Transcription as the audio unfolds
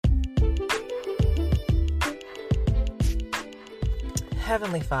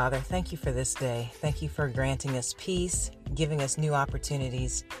Heavenly Father, thank you for this day. Thank you for granting us peace, giving us new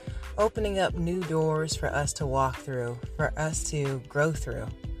opportunities, opening up new doors for us to walk through, for us to grow through.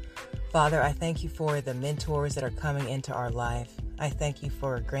 Father, I thank you for the mentors that are coming into our life. I thank you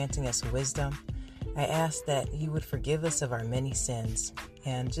for granting us wisdom. I ask that you would forgive us of our many sins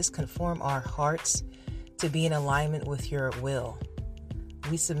and just conform our hearts to be in alignment with your will.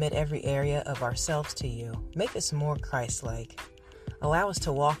 We submit every area of ourselves to you. Make us more Christ-like. Allow us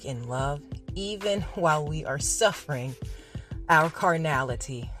to walk in love, even while we are suffering our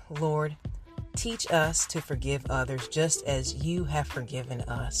carnality. Lord, teach us to forgive others just as you have forgiven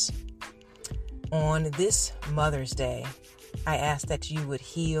us. On this Mother's Day, I ask that you would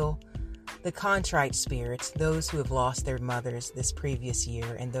heal the contrite spirits, those who have lost their mothers this previous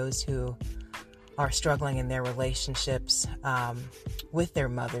year, and those who are struggling in their relationships with their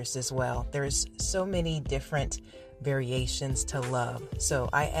mothers as well. There's so many different variations to love. So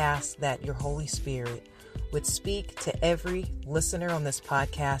I ask that your Holy Spirit would speak to every listener on this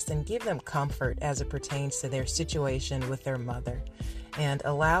podcast and give them comfort as it pertains to their situation with their mother, and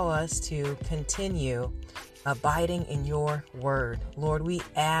allow us to continue abiding in your word. Lord, we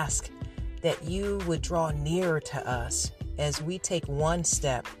ask that you would draw nearer to us as we take one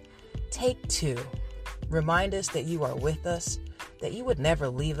step, take two. Remind us that you are with us, that you would never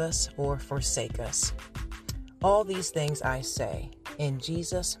leave us or forsake us. All these things I say in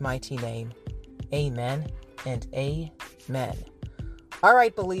Jesus' mighty name. Amen and amen. All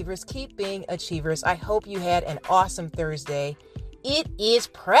right, believers, keep being achievers. I hope you had an awesome Thursday. It is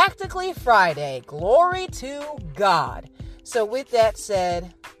practically Friday. Glory to God. So with that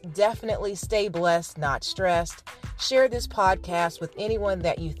said, definitely stay blessed, not stressed. Share this podcast with anyone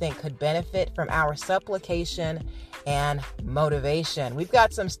that you think could benefit from our supplication and motivation. We've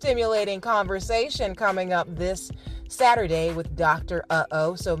got some stimulating conversation coming up this Saturday with Dr.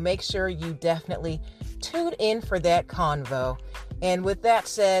 Uh-oh, so make sure you definitely tune in for that convo. And with that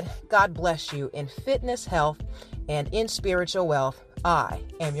said, God bless you in fitness, health, and in spiritual wealth. I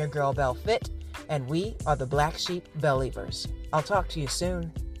am your girl, Bell Fit, and we are the Black Sheep BELLoveds. I'll talk to you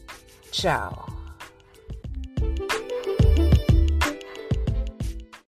soon. Ciao.